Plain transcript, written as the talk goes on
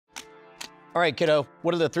All right, kiddo,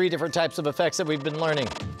 what are the 3 different types of effects that we've been learning?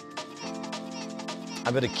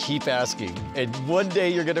 I'm gonna keep asking, and one day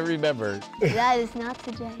you're gonna remember. That is not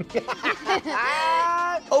today.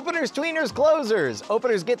 Openers, tweeners, closers.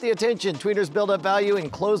 Openers get the attention, tweeners build up value,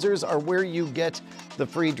 and closers are where you get the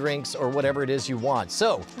free drinks or whatever it is you want.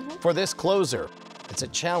 So, for this closer, it's a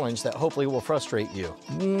challenge that hopefully will frustrate you.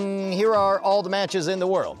 Here are all the matches in the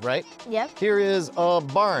world, right? Yep. Here is a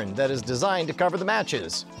barn that is designed to cover the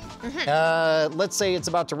matches. Let's say it's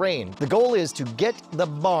about to rain. The goal is to get the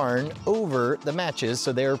barn over the matches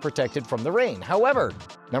so they are protected from the rain. However,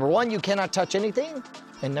 number 1, you cannot touch anything.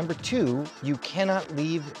 And number 2, you cannot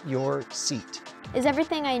leave your seat. Is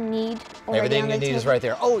everything I need already Everything on the you need table? is right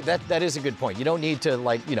there. Oh, that is a good point. You don't need to,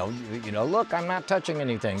 like, you know, look, I'm not touching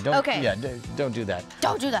anything. Don't, Okay. Yeah, don't do that.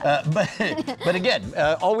 Don't do that. But again,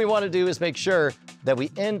 all we want to do is make sure that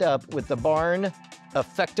we end up with the barn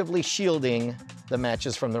effectively shielding the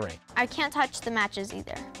matches from the rain. I can't touch the matches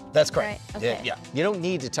either. That's correct. Right, okay. Yeah, you don't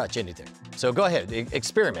need to touch anything. So go ahead,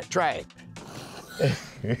 experiment, try it.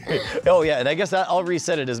 Oh yeah, and I guess I'll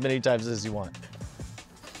reset it as many times as you want.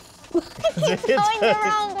 It's going the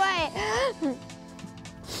wrong way.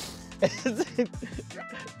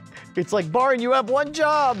 It's like, barn, you have one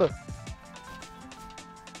job.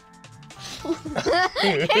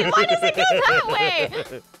 Hey, why does it go that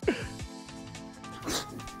way?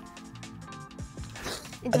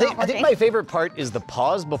 I think my favorite part is the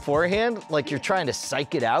pause beforehand, like you're trying to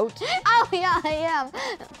psych it out. Oh yeah, I am.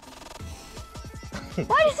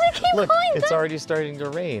 Why does it keep Look, going it's already starting to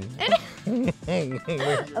rain.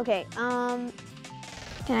 Okay, can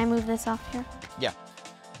I move this off here? Yeah.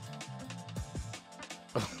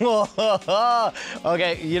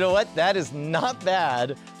 Okay, you know what? That is not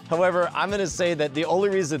bad. However, I'm gonna say that the only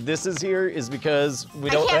reason this is here is because we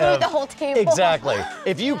don't I can't have... move the whole table. Exactly.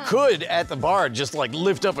 If you could, at the bar, just like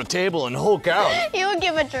lift up a table and Hulk out. You would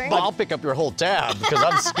give a drink. But I'll pick up your whole tab because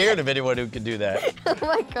I'm scared of anyone who can do that. Oh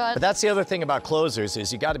my God. But that's the other thing about closers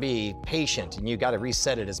is you gotta be patient and you gotta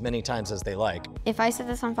reset it as many times as they like. If I set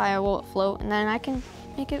this on fire, will it float and then I can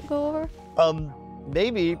make it go over?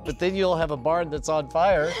 Maybe, but then you'll have a barn that's on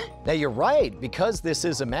fire. Now you're right, because this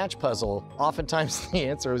is a match puzzle, oftentimes the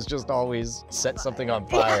answer is just always set something on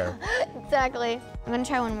fire. Exactly. I'm gonna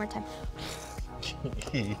try one more time.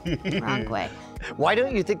 Wrong way. Why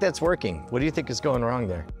don't you think that's working? What do you think is going wrong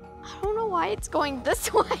there? I don't know why it's going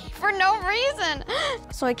this way for no reason.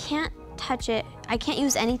 So I can't touch it. I can't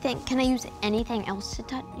use anything. Can I use anything else to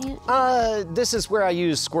touch it? This is where I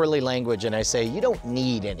use squirrely language and I say, you don't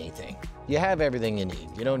need anything. You have everything you need.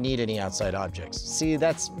 You don't need any outside objects. See,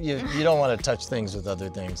 that's, you don't want to touch things with other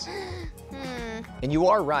things. And you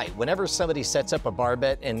are right. Whenever somebody sets up a bar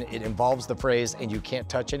bet and it involves the phrase, and you can't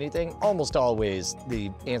touch anything, almost always the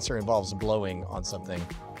answer involves blowing on something.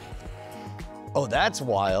 Oh, that's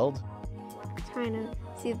wild. I'm trying to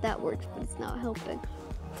see if that works, but it's not helping.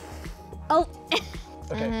 Oh.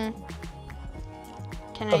 Okay.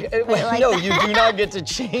 Can I put Wait, it like no, that? you do not get to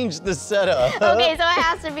change the setup. Okay, so it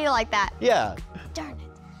has to be like that. Yeah. Darn it.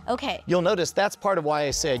 Okay. You'll notice that's part of why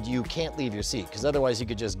I said you can't leave your seat, because otherwise you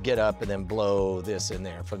could just get up and then blow this in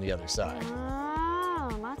there from the other side.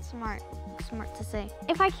 Oh, that's smart. Smart to say.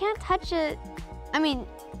 If I can't touch it, I mean,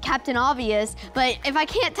 Captain Obvious, but if I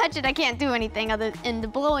can't touch it, I can't do anything other, and the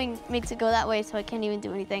blowing makes it go that way, so I can't even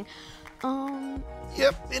do anything.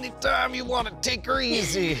 Yep, anytime you want to take her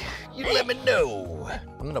easy, you let me know.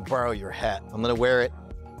 I'm gonna borrow your hat. I'm gonna wear it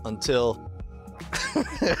until...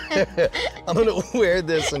 I'm gonna wear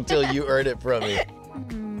this until you earn it from me.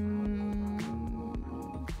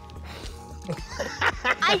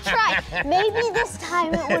 I tried. Maybe this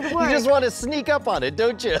time it would work. You just want to sneak up on it,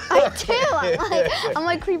 don't you? I do. I'm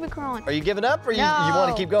like creepy crawling. Are you giving up or you No.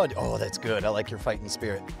 want to keep going? Oh, that's good. I like your fighting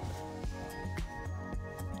spirit.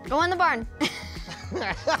 Go in the barn.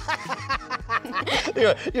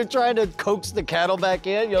 You're trying to coax the cattle back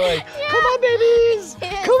in. You're like, come on, babies.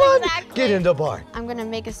 Yes, Come on. exactly. Get in the barn. I'm gonna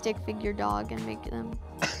make a stick figure dog and make them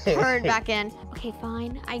herd back in. Okay,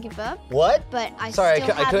 fine. I give up. What? But I Sorry,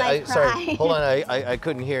 still have my sorry. pride. Hold on, I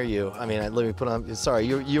couldn't hear you. I mean, let me put on. Sorry,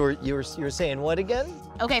 you were saying what again?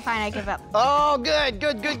 Okay, fine. I give up. Oh, good.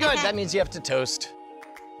 That means you have to toast.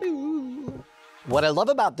 What I love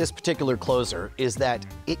about this particular closer is that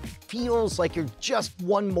it feels like you're just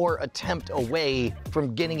one more attempt away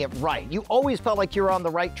from getting it right. You always felt like you're on the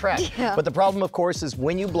right track. Yeah. But the problem, of course, is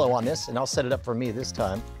when you blow on this, and I'll set it up for me this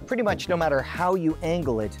time, pretty much no matter how you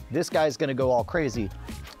angle it, this guy's gonna go all crazy.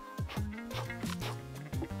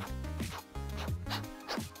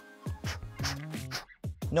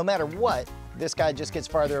 No matter what, this guy just gets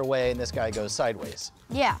farther away and this guy goes sideways.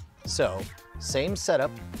 Yeah. So same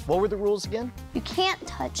setup. What were the rules again? You can't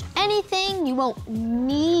touch anything. You won't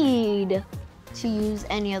need to use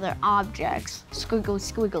any other objects.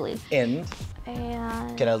 Squiggly. And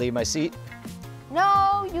can I leave my seat?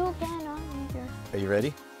 No, you cannot leave your... Are you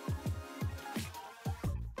ready?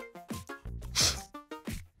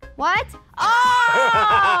 What? Oh!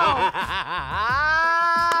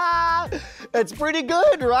 It's pretty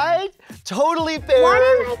good, right? Totally fair. Why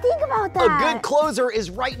didn't I think about that? A good closer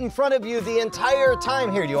is right in front of you the entire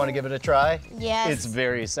time. Here, do you want to give it a try? Yes. It's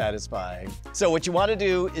very satisfying. So what you want to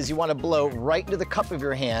do is you want to blow right into the cup of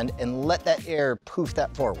your hand and let that air poof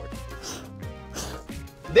that forward.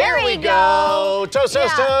 There we go. Toast,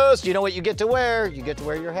 toast, toast. You know what you get to wear? You get to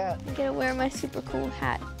wear your hat. I get to wear my super cool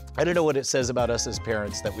hat. I don't know what it says about us as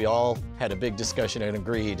parents that we all had a big discussion and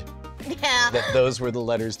agreed Yeah. that those were the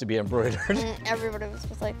letters to be embroidered. Everybody was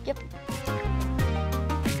just like, yep.